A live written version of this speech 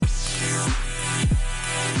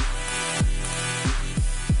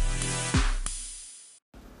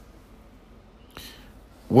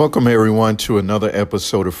Welcome, everyone, to another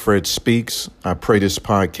episode of Fred Speaks. I pray this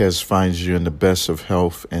podcast finds you in the best of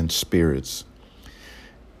health and spirits.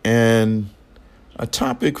 And a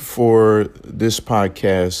topic for this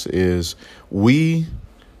podcast is we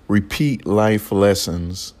repeat life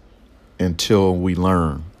lessons until we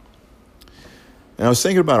learn. And I was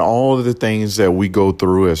thinking about all of the things that we go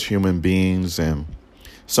through as human beings, and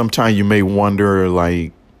sometimes you may wonder,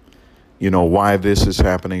 why this is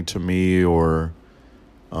happening to me, or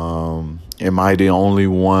am I the only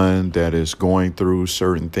one that is going through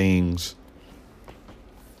certain things?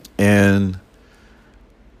 And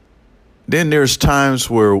then there's times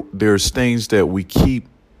where there's things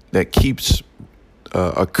that keeps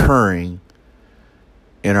occurring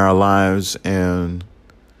in our lives, and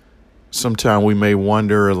sometimes we may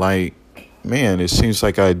wonder, man, it seems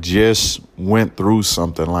like I just went through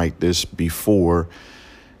something like this before.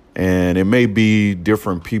 And it may be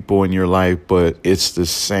different people in your life, but it's the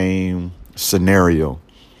same scenario.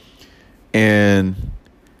 And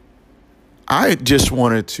I just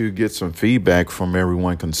wanted to get some feedback from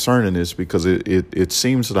everyone concerning this, because it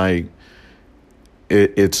seems like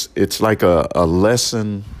it's like a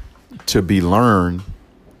lesson to be learned.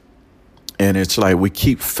 And it's like we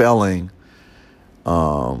keep failing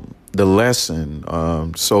the lesson.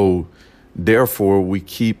 So therefore, we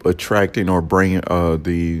keep attracting or bringing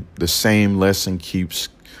the same lesson keeps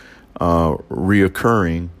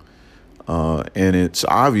reoccurring, and it's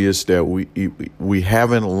obvious that we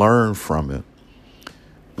haven't learned from it.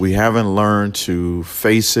 We haven't learned to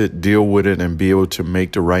face it, deal with it, and be able to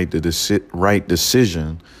make the right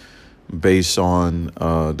decision based on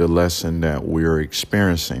the lesson that we're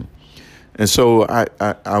experiencing. And so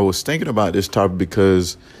I was thinking about this topic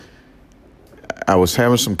because I was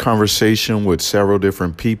having some conversation with several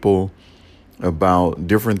different people about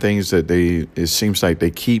different things that it seems like they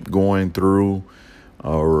keep going through,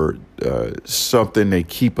 or something they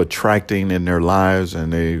keep attracting in their lives,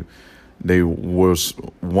 and they was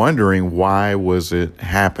wondering, why was it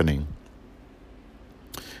happening?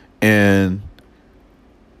 And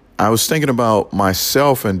I was thinking about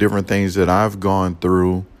myself and different things that I've gone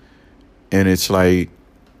through, and it's like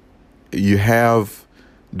you have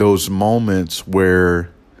those moments where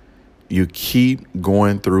you keep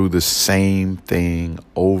going through the same thing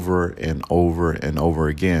over and over and over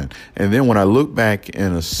again. And then when I look back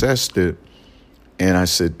and assessed it, and I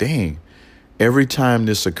said, dang, every time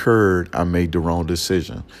this occurred, I made the wrong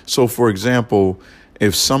decision. So, for example,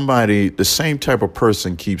 if the same type of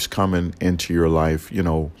person keeps coming into your life,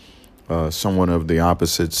 someone of the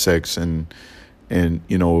opposite sex, and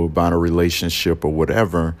about a relationship or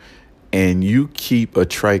whatever, and you keep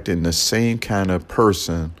attracting the same kind of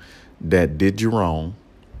person that did you wrong,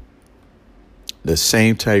 the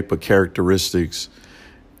same type of characteristics,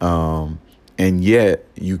 and yet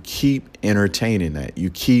you keep entertaining that. You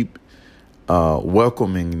keep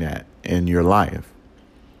welcoming that in your life.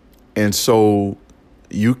 And so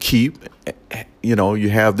you you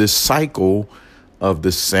have this cycle of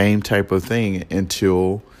the same type of thing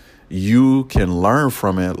until you can learn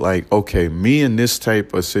from it, okay, me in this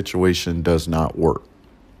type of situation does not work.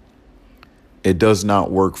 It does not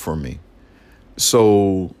work for me.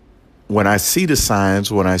 So when I see the signs,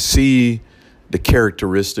 when I see the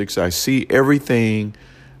characteristics, I see everything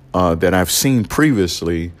that I've seen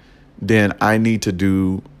previously, then I need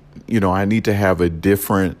to have a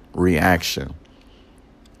different reaction,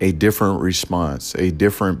 a different response, a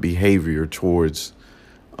different behavior towards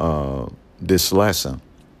this lesson.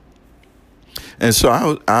 And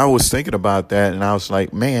so I was thinking about that, and I was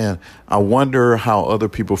like, man, I wonder how other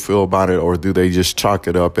people feel about it, or do they just chalk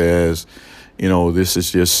it up as, this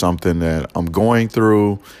is just something that I'm going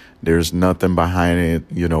through. There's nothing behind it.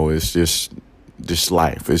 It's just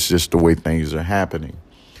life. It's just the way things are happening.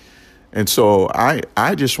 And so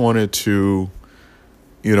I just wanted to,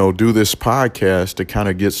 do this podcast to kind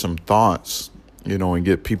of get some thoughts, and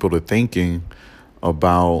get people to thinking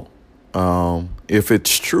about if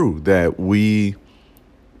it's true that we,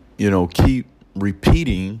 keep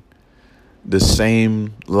repeating the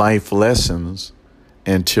same life lessons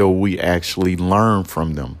until we actually learn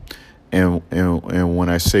from them. And when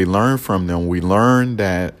I say learn from them, we learn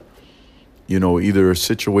that, either a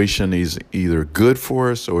situation is either good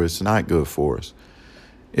for us or it's not good for us.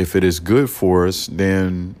 If it is good for us,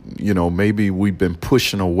 then, maybe we've been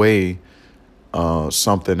pushing away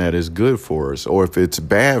something that is good for us. Or if it's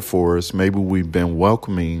bad for us, maybe we've been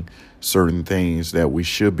welcoming certain things that we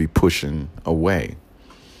should be pushing away.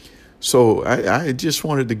 So I just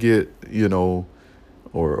wanted to get,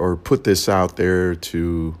 or put this out there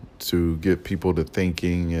to get people to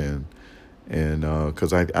thinking, and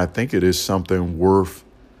because I think it is something worth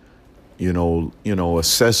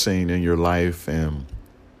assessing in your life and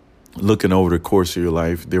looking over the course of your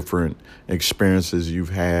life, different experiences you've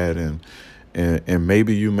had, and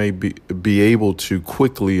maybe you may be able to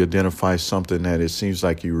quickly identify something that it seems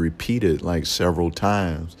like you repeated like several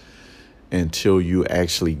times until you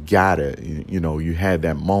actually got it. You had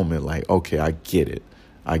that moment like, okay, I get it.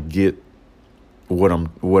 I get what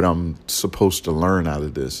I'm supposed to learn out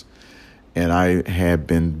of this. And I had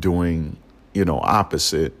been doing,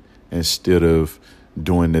 opposite instead of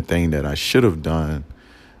doing the thing that I should have done,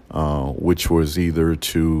 which was either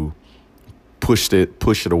to push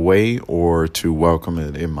it away or to welcome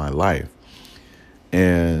it in my life.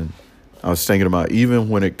 And I was thinking about, even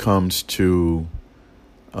when it comes to,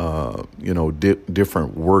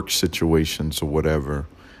 different work situations or whatever,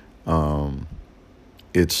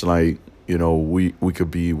 it's like, we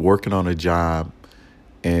could be working on a job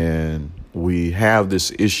and we have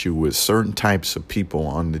this issue with certain types of people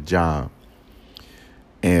on the job.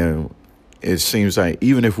 And it seems like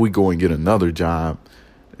even if we go and get another job,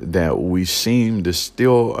 that we seem to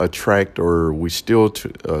still attract, or we still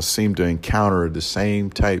seem to encounter the same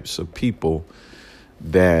types of people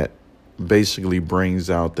that basically brings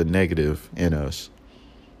out the negative in us.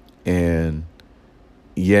 And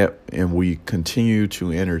we continue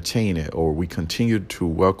to entertain it, or we continue to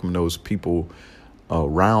welcome those people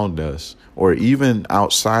around us, or even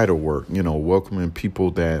outside of work, welcoming people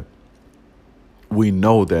that we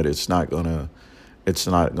know that it's not gonna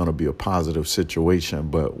be a positive situation,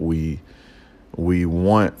 but we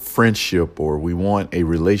want friendship, or we want a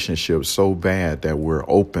relationship so bad that we're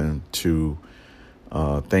open to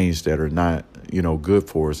things that are not, good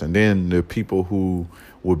for us. And then the people who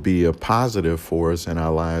would be a positive for us in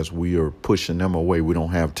our lives, we are pushing them away. We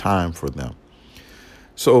don't have time for them.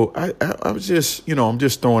 So I was just, I'm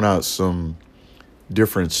just throwing out some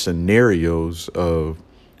different scenarios of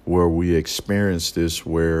where we experience this,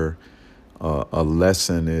 where a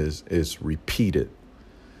lesson is repeated.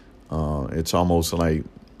 It's almost like,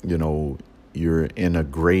 you're in a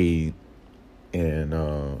grade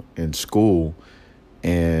in school,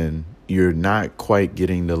 and you're not quite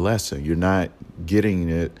getting the lesson. You're not getting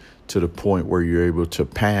it to the point where you're able to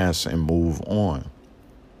pass and move on.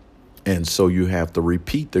 And so you have to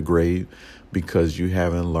repeat the grade because you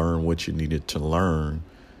haven't learned what you needed to learn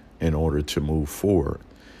in order to move forward.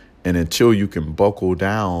 And until you can buckle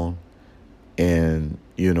down and,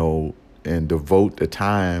 and devote the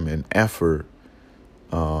time and effort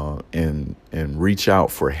and reach out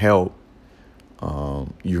for help,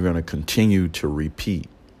 you're going to continue to repeat.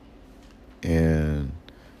 And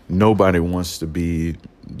nobody wants to be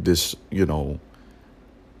this,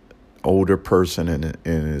 older person and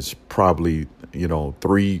is probably, 2 or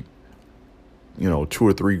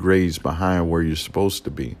 3 grades behind where you're supposed to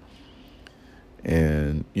be.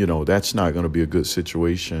 And, that's not going to be a good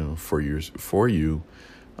situation for you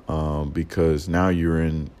because now you're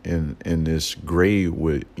in this grade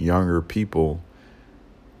with younger people,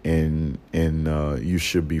 and you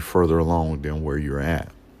should be further along than where you're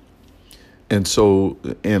at. And so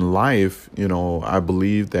in life, I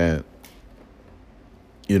believe that,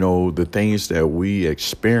 the things that we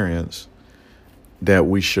experience, that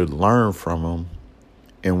we should learn from them,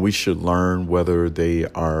 and we should learn whether they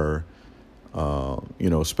are,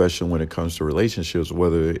 especially when it comes to relationships,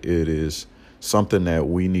 whether it is something that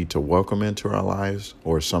we need to welcome into our lives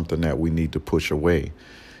or something that we need to push away.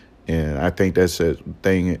 And I think that's a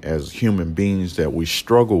thing as human beings that we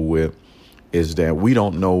struggle with, is that we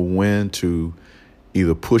don't know when to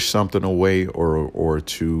either push something away or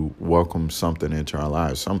to welcome something into our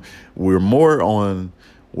lives. We're more on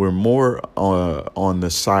the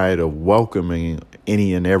side of welcoming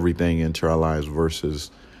any and everything into our lives versus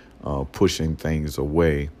pushing things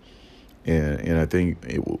away. And I think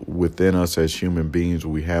within us as human beings,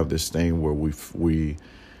 we have this thing where we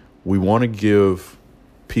want to give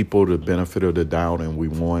people the benefit of the doubt, and we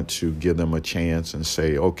want to give them a chance and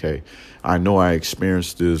say, okay, I know I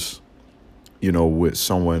experienced this, with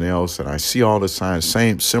someone else, and I see all the signs,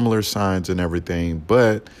 similar signs and everything,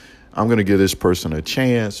 but I'm going to give this person a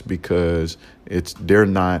chance because they're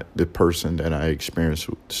not the person that I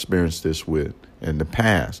experienced this with in the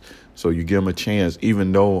past. So you give them a chance,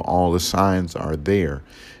 even though all the signs are there.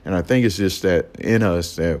 And I think it's just that in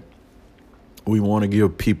us that we want to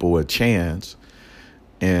give people a chance,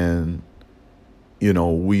 and,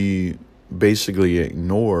 we basically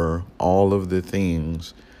ignore all of the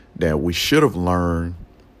things that we should have learned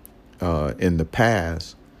in the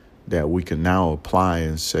past that we can now apply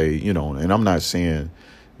and say, and I'm not saying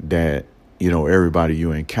that, everybody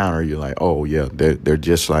you encounter, you're like, oh, yeah, they're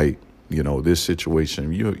just like, this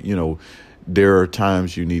situation, there are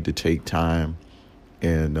times you need to take time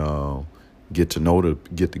and get to know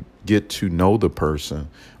the person.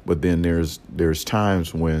 But then there's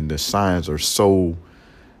times when the signs are so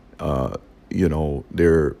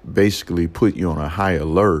they're basically put you on a high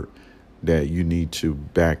alert that you need to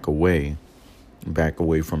back away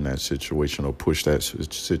from that situation or push that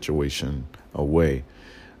situation away.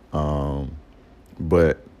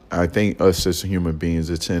 But I think us as human beings,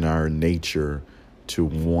 it's in our nature to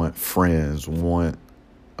want friends, want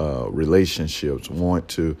relationships, want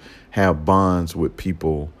to have bonds with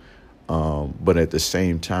people. But at the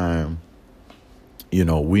same time,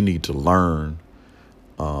 we need to learn,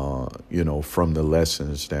 from the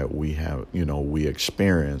lessons that we have, we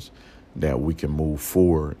experience, that we can move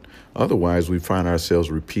forward. Otherwise, we find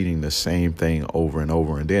ourselves repeating the same thing over and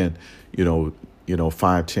over. And then,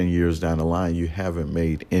 5-10 years down the line, you haven't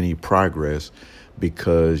made any progress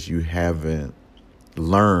because you haven't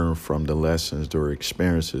learned from the lessons or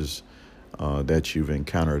experiences that you've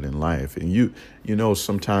encountered in life. And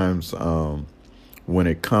sometimes when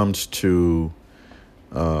it comes to,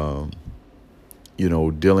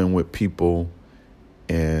 dealing with people,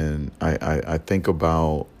 and I think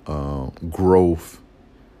about growth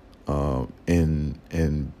and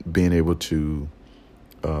being able to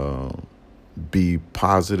be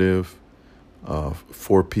positive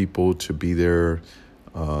for people, to be there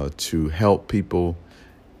to help people.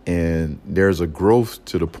 And there's a growth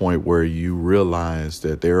to the point where you realize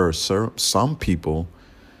that there are some people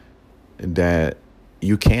that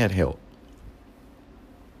you can't help.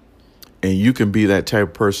 And you can be that type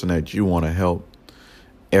of person that you want to help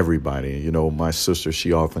everybody. My sister,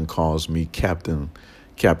 she often calls me Captain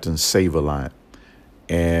Save-A-Lot.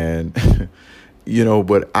 And,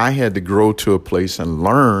 but I had to grow to a place and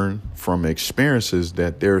learn from experiences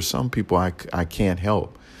that there are some people I can't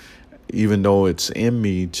help. Even though it's in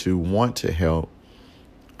me to want to help,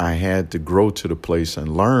 I had to grow to the place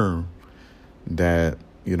and learn that,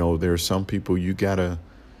 there are some people you gotta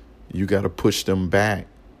push them back.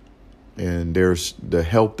 And there's the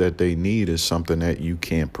help that they need is something that you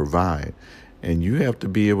can't provide. And you have to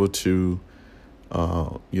be able to,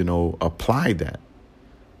 apply that.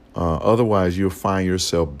 Otherwise, you'll find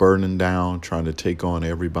yourself burning down, trying to take on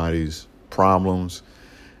everybody's problems.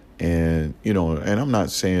 And, and I'm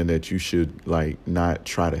not saying that you should not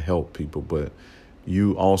try to help people, but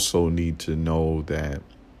you also need to know that,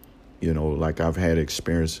 I've had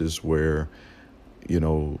experiences where,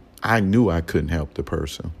 I knew I couldn't help the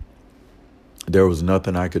person. There was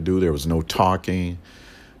nothing I could do. There was no talking,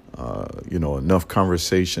 enough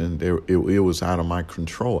conversation. It was out of my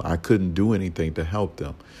control. I couldn't do anything to help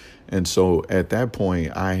them. And so at that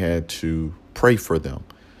point, I had to pray for them,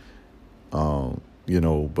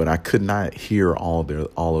 but I could not hear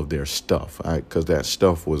all of their stuff because that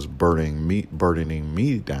stuff was burdening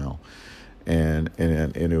me down, and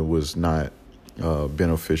it was not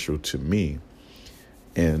beneficial to me.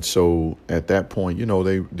 And so at that point,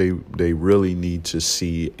 they really need to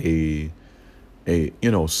see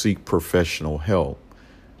seek professional help.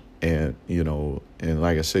 And, and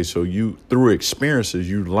like I say, so through experiences,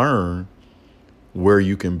 you learn where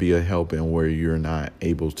you can be a help and where you're not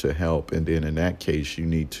able to help. And then in that case, you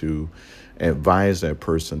need to advise that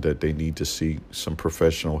person that they need to seek some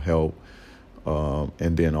professional help.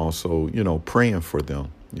 And then also, praying for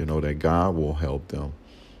them, that God will help them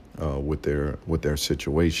with their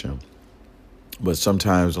situation. But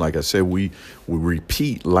sometimes, like I said, we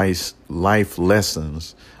repeat life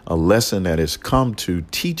lessons, a lesson that has come to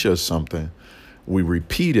teach us something. We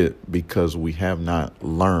repeat it because we have not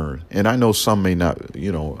learned. And I know some may not,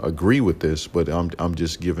 agree with this, but I'm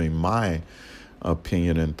just giving my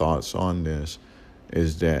opinion and thoughts on this,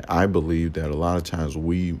 is that I believe that a lot of times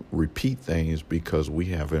we repeat things because we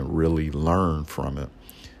haven't really learned from it.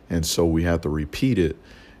 And so we have to repeat it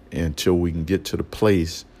until we can get to the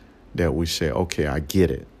place that we say, okay, I get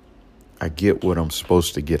it. I get what I'm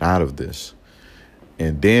supposed to get out of this.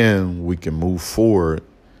 And then we can move forward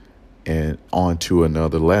and on to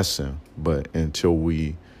another lesson. But until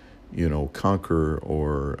we, conquer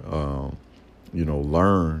or,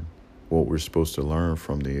 learn what we're supposed to learn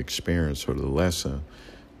from the experience or the lesson,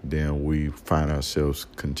 then we find ourselves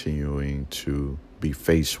continuing to be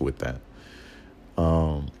faced with that.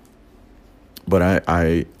 But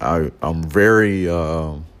I'm very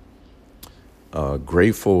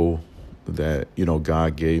grateful that,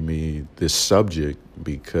 God gave me this subject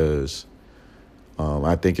because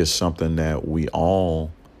I think it's something that we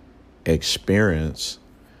all experience,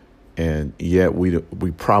 and yet we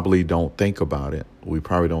probably don't think about it. We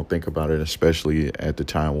probably don't think about it, especially at the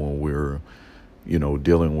time when we're,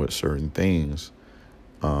 dealing with certain things.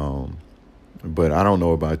 But I don't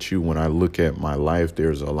know about you. When I look at my life,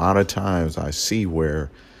 there's a lot of times I see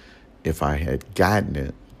where if I had gotten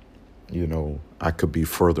it, I could be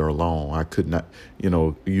further along. I could not,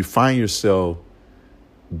 you find yourself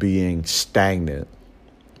being stagnant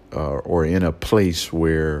or in a place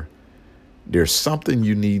where there's something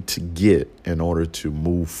you need to get in order to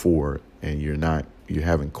move forward, and you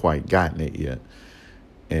haven't quite gotten it yet.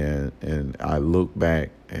 And I look back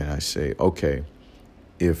and I say, okay,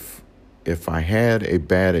 if I had a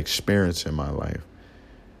bad experience in my life,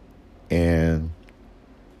 and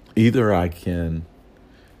either I can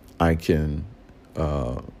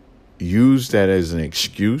use that as an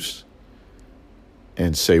excuse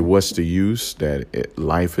and say, what's the use, that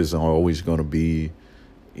life isn't always going to be,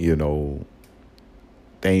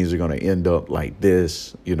 things are going to end up like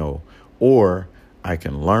this, or I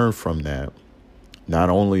can learn from that, not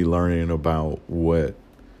only learning about what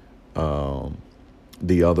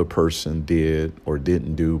the other person did or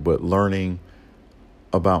didn't do, but learning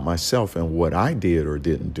about myself and what I did or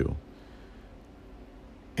didn't do.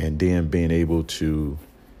 And then being able to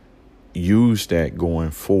use that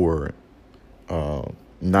going forward,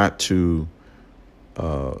 not to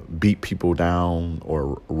beat people down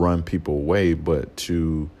or run people away, but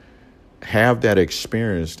to have that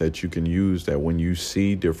experience that you can use, that when you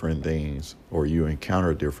see different things or you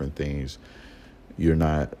encounter different things, you're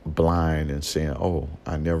not blind and saying, oh,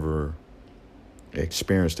 I never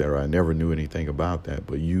experienced that, or I never knew anything about that.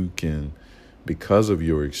 But you can, because of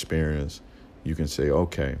your experience, you can say,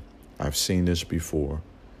 okay, I've seen this before,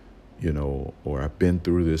 or I've been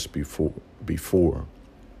through this before.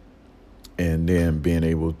 And then being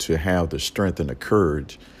able to have the strength and the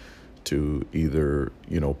courage to either,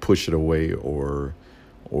 push it away, or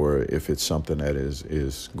if it's something that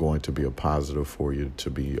is going to be a positive for you, to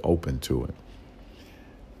be open to it.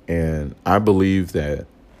 And I believe that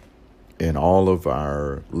in all of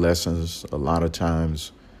our lessons, a lot of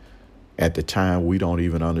times at the time, we don't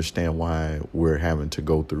even understand why we're having to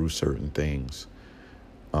go through certain things.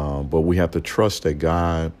 But we have to trust that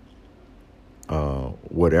God,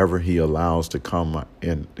 whatever he allows to come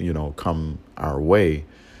our way,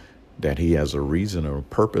 that he has a reason or a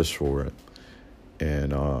purpose for it.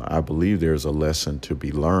 And I believe there's a lesson to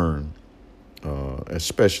be learned,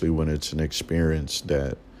 especially when it's an experience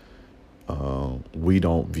that we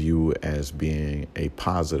don't view as being a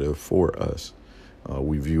positive for us.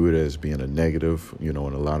 We view it as being a negative, and a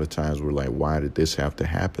lot of times we're like, why did this have to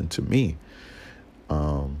happen to me?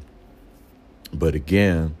 But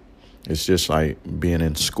again, it's just like being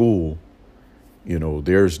in school.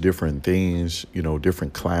 There's different things,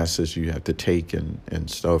 different classes you have to take and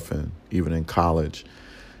stuff. And even in college,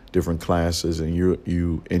 different classes. And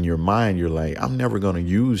you in your mind, you're like, I'm never going to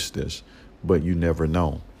use this. But you never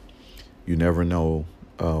know. You never know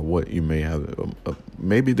what you may have.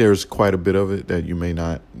 Maybe there's quite a bit of it that you may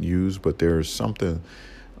not use, but there's something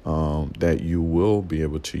that you will be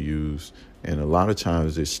able to use. And a lot of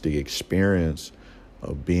times it's the experience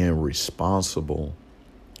of being responsible,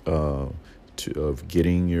 of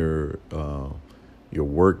getting your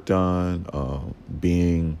work done,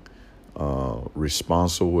 being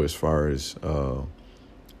responsible as far as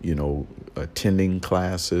attending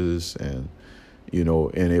classes, and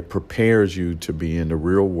and it prepares you to be in the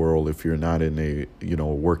real world. If you're not in a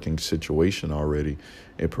working situation already,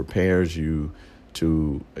 it prepares you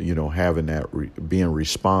to having that being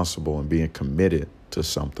responsible and being committed to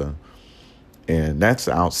something. And that's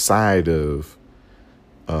outside of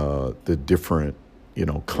the different,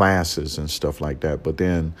 classes and stuff like that. But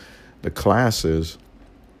then the classes,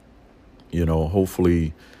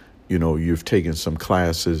 hopefully, you've taken some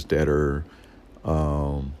classes that are,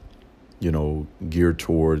 geared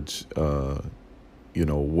towards,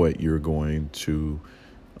 what you're going to,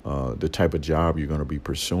 the type of job you're going to be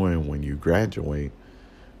pursuing when you graduate.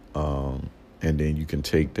 And then you can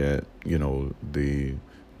take that, the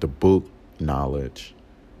book knowledge,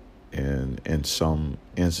 and in some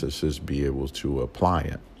instances be able to apply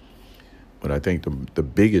it. But I think the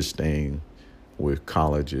biggest thing with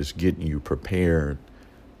college is getting you prepared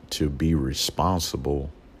to be responsible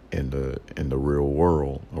in the real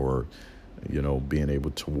world, or being able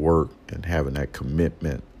to work and having that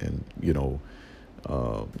commitment, and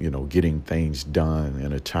getting things done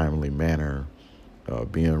in a timely manner,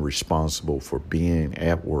 being responsible for being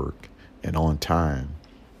at work and on time.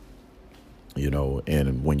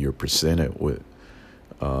 And when you're presented with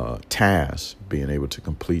tasks, being able to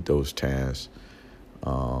complete those tasks,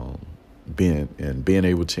 being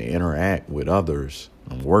able to interact with others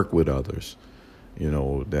and work with others,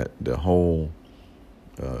 that the whole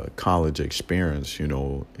college experience,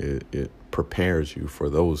 it prepares you for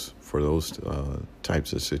those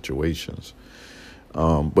types of situations.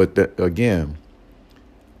 But again,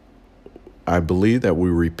 I believe that we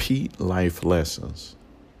repeat life lessons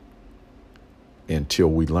until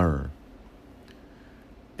we learn.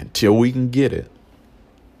 Until we can get it,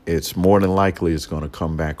 it's more than likely it's going to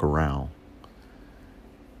come back around.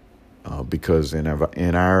 Because in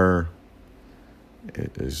our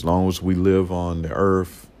as long as we live on the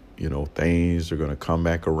earth, things are going to come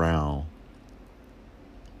back around.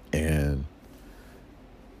 And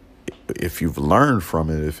if you've learned from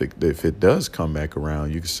it, if it does come back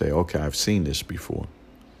around, you can say, okay, I've seen this before.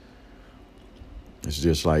 It's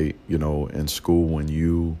just like, in school when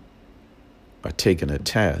you are taking a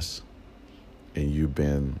test and you've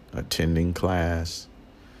been attending class,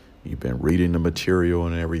 you've been reading the material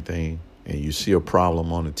and everything, and you see a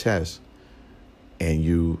problem on the test, and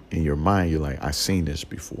you, in your mind, you're like, I've seen this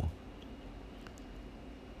before.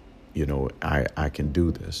 I can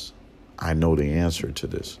do this. I know the answer to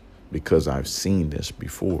this because I've seen this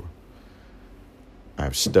before.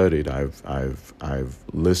 I've studied. I've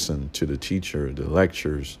listened to the teacher, the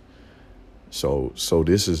lectures. So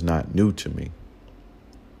this is not new to me.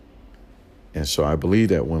 And so I believe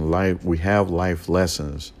that when we have life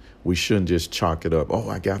lessons, we shouldn't just chalk it up. Oh,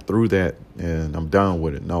 I got through that and I'm done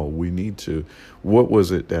with it. No, we need to. What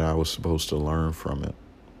was it that I was supposed to learn from it?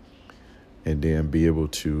 And then be able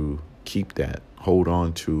to keep that, hold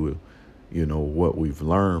on to, what we've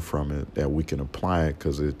learned from it, that we can apply it,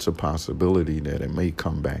 because it's a possibility that it may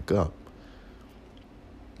come back up.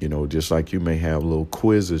 Just like you may have little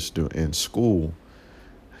quizzes in school,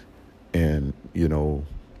 and,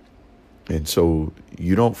 and so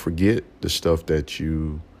you don't forget the stuff that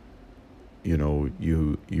you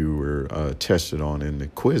were tested on in the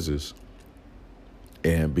quizzes.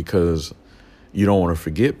 And because you don't want to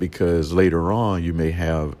forget, because later on you may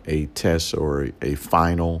have a test or a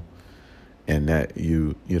final, and that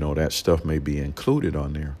that stuff may be included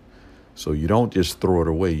on there. So you don't just throw it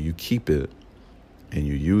away. You keep it and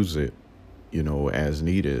you use it, as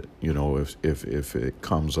needed, if it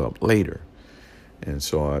comes up later. And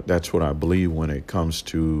so that's what I believe when it comes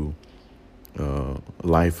to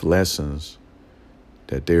life lessons,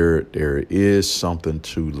 that there is something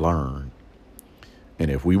to learn. And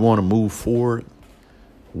if we want to move forward,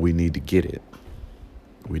 we need to get it.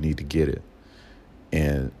 We need to get it.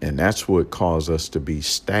 And that's what caused us to be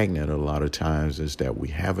stagnant a lot of times, is that we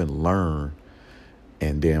haven't learned.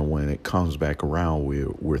 And then when it comes back around,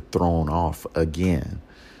 we're thrown off again,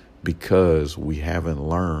 because we haven't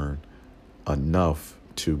learned enough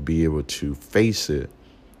to be able to face it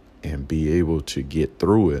and be able to get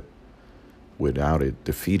through it without it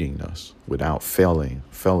defeating us, without failing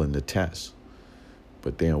the test.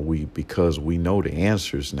 But then because we know the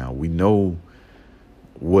answers now, we know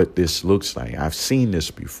what this looks like. I've seen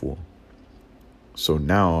this before. So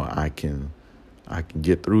now I can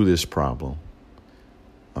get through this problem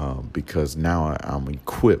because now I'm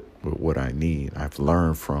equipped with what I need. I've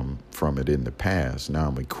learned from it in the past. Now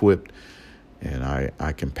I'm equipped, and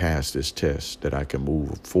I can pass this test, that I can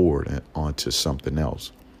move forward and onto something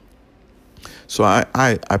else. So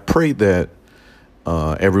I pray that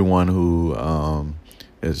everyone who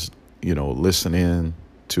is listening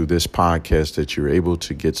to this podcast, that you're able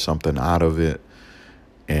to get something out of it.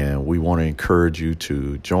 And we want to encourage you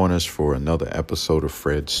to join us for another episode of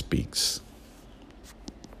Fred Speaks.